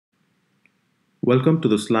Welcome to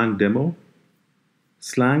the Slang demo.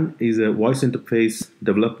 Slang is a voice interface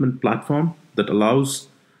development platform that allows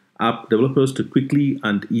app developers to quickly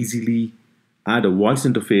and easily add a voice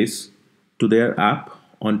interface to their app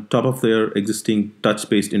on top of their existing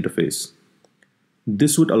touch-based interface.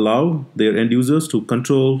 This would allow their end users to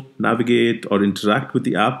control, navigate, or interact with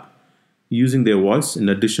the app using their voice in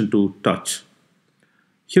addition to touch.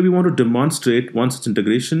 Here we want to demonstrate one such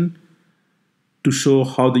integration to show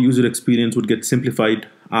how the user experience would get simplified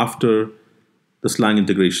after the Slang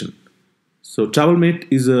integration. So TravelMate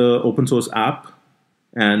is an open source app,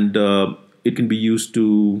 and it can be used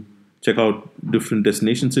to check out different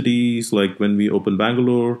destination cities. Like when we open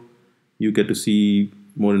Bangalore, you get to see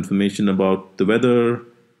more information about the weather,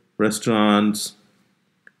 restaurants,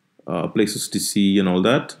 places to see, and all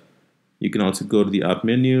that. You can also go to the app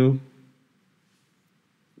menu,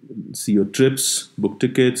 see your trips, book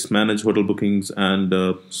tickets, manage hotel bookings, and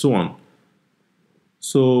so on.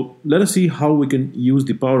 So let us see how we can use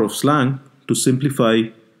the power of Slang to simplify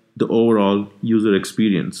the overall user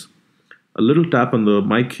experience. A little tap on the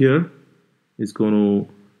mic here is going to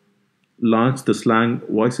launch the Slang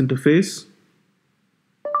voice interface.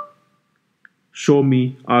 Show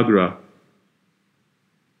me Agra.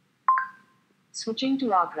 Switching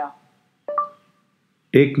to Agra.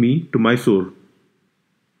 Take me to Mysore.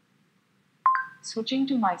 Switching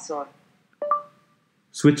to Mysore.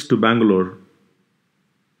 Switch to Bangalore.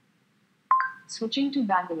 Switching to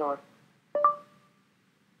Bangalore.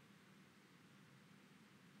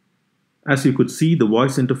 As you could see, the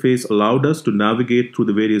voice interface allowed us to navigate through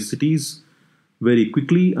the various cities very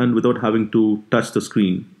quickly and without having to touch the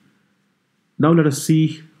screen. Now let us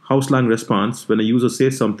see how Slang responds when a user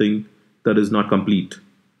says something that is not complete.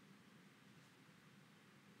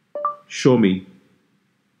 Show me.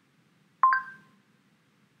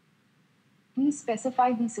 Please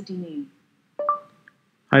specify the city name.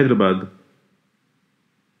 Hyderabad.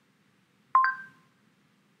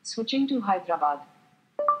 Switching to Hyderabad.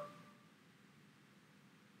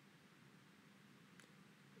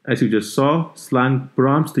 As you just saw, Slang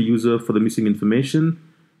prompts the user for the missing information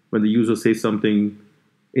when the user says something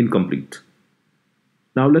incomplete.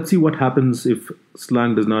 Now let's see what happens if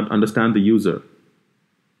Slang does not understand the user.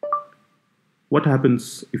 What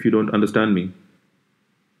happens if you don't understand me?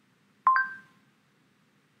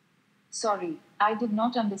 Sorry, I did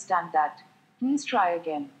not understand that. Please try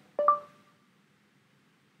again.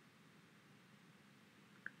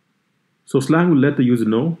 So Slang will let the user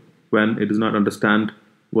know when it does not understand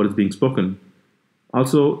what is being spoken.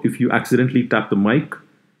 Also, if you accidentally tap the mic,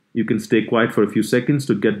 you can stay quiet for a few seconds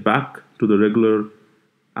to get back to the regular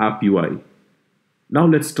app UI. Now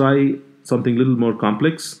let's try something a little more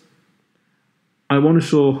complex. I want to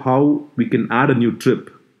show how we can add a new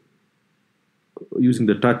trip using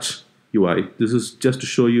the touch UI. This is just to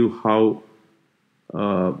show you how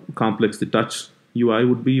complex the touch UI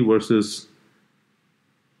would be versus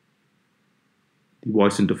the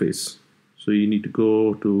voice interface. So you need to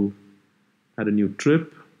go to add a new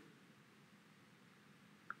trip.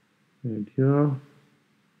 And here,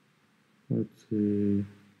 let's say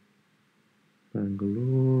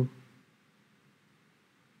Bangalore.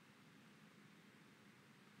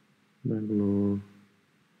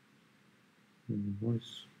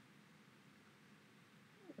 Voice.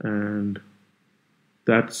 And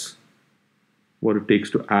that's what it takes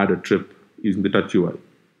to add a trip using the touch UI.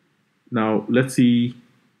 Now let's see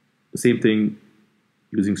the same thing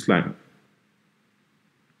using Slang.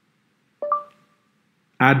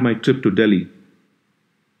 Add my trip to Delhi.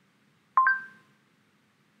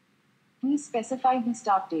 Please specify the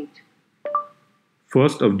start date.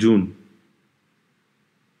 1st of June.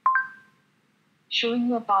 Showing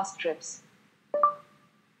your past trips.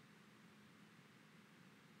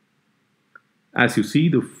 As you see,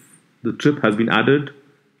 the trip has been added,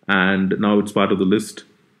 and now it's part of the list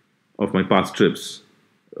of my past trips.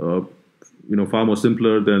 Far more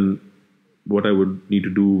simpler than what I would need to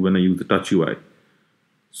do when I use the touch UI.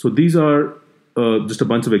 So these are just a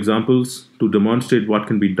bunch of examples to demonstrate what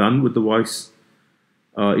can be done with the voice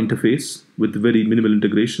interface with very minimal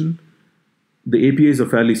integration. The APIs are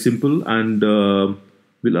fairly simple and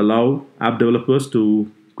will allow app developers to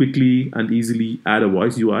quickly and easily add a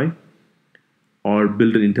voice UI or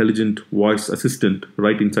build an intelligent voice assistant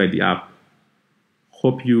right inside the app.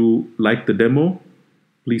 Hope you like the demo.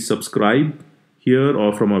 Please subscribe here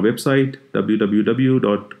or from our website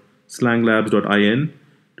www.slanglabs.in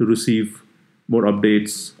to receive more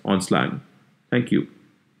updates on Slang. Thank you.